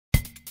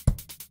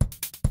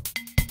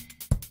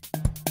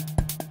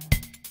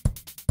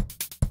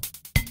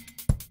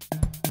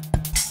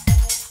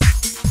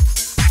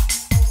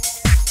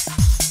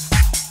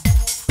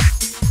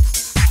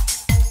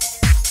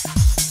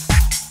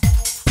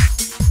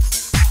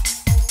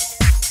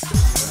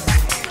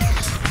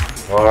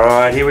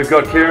Alright, here we've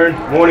got Keiran.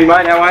 Morning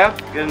mate, how are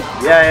you? Good.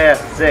 Yeah,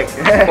 sick.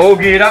 All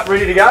geared up,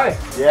 ready to go?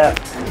 Yeah.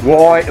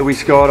 Why are we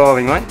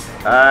skydiving, mate?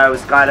 We're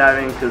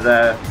skydiving because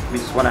we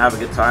just want to have a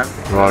good time.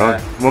 Right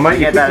on. Well mate,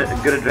 get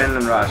that good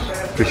adrenaline rush.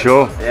 For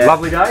sure. Yeah.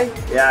 Lovely day?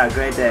 Yeah,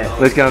 great day.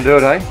 Let's go and do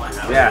it, eh?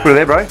 Yeah. Put it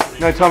there, bro.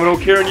 No time at all,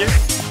 Keiran, you?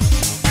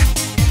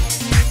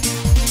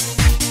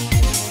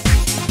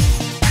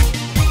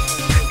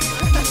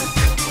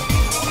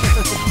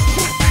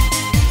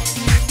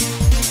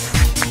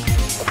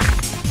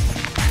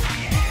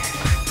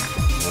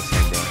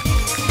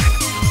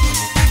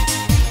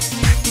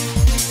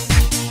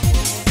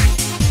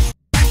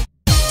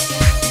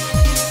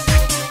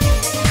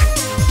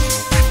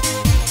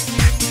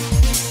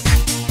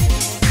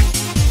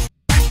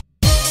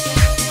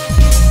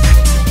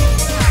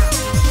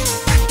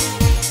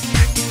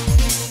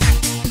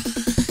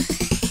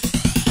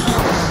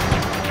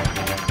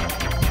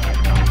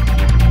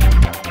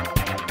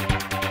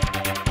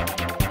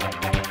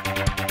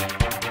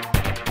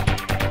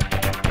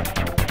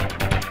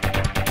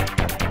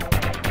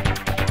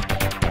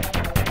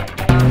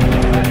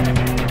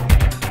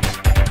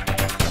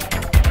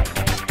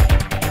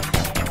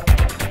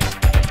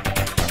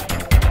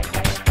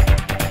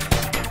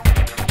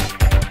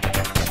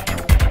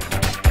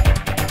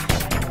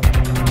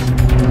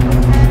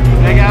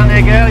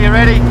 Girl, you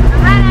ready?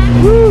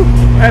 Woo!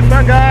 Have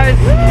fun, guys!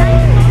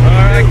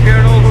 Alright,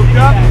 Keiran, all hooked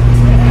up.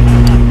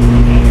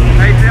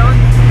 How you feeling?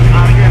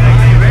 I'm good,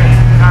 you ready?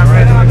 I'm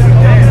ready. Have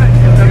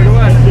a good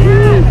one.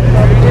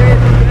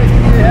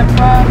 Have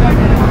fun.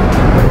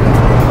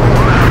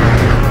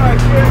 Alright,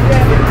 Keiran,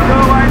 go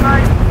away,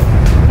 mate.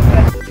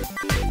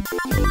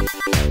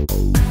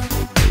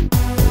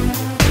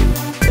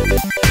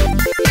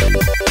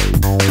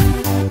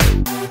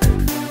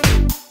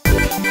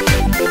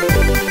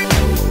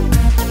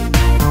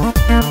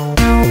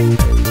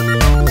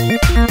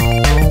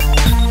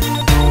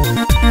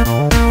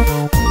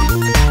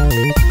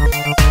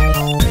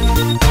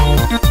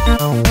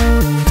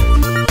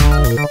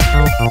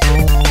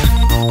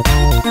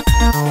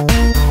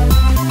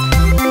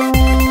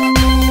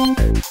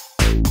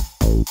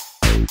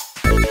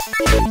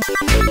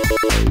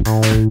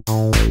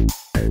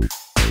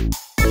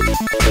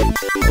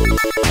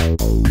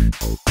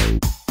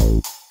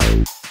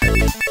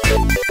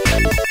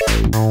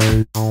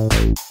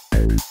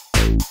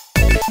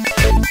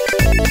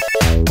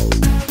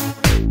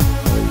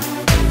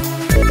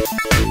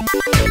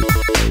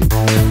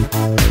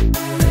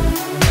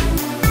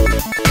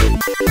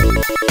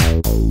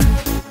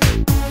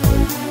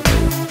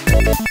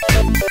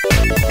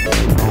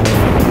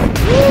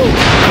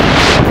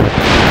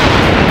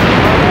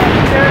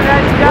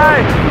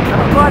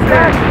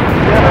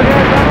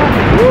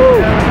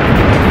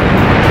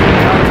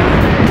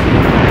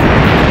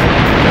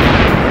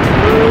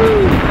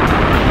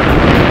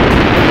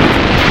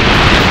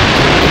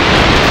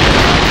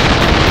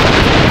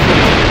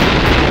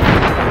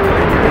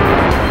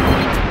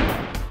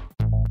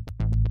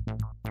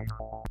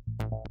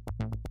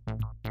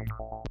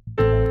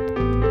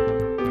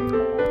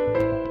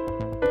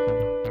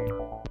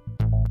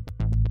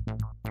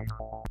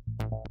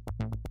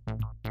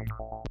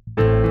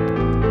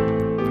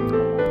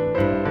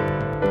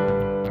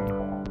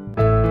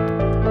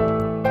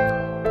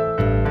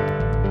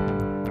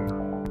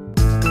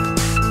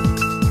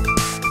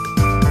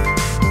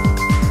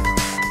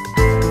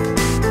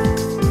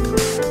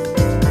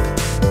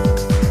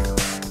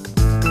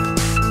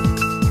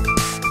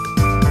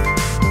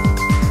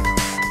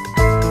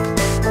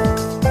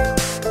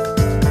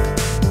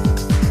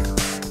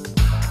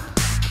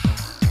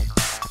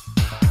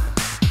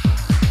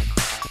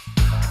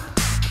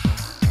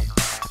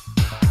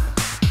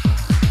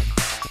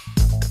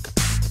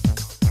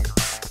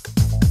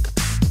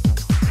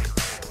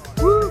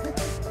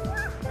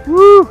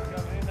 Woo!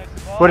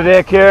 Put it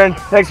there, Keiran.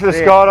 Thanks for the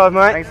skydive,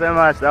 mate. Thanks so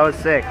much. That was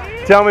sick.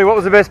 Tell me, what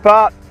was the best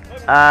part?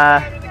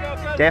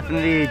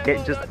 Definitely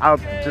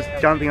just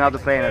jumping out the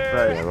plane at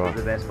first. Yeah, right.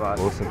 Was the best part.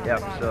 Awesome. Yeah,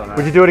 for sure, man.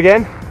 Would you do it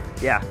again?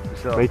 Yeah, for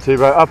sure. Me too,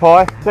 bro. Up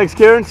high. Thanks,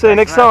 Keiran. See you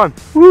next man.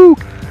 time. Woo!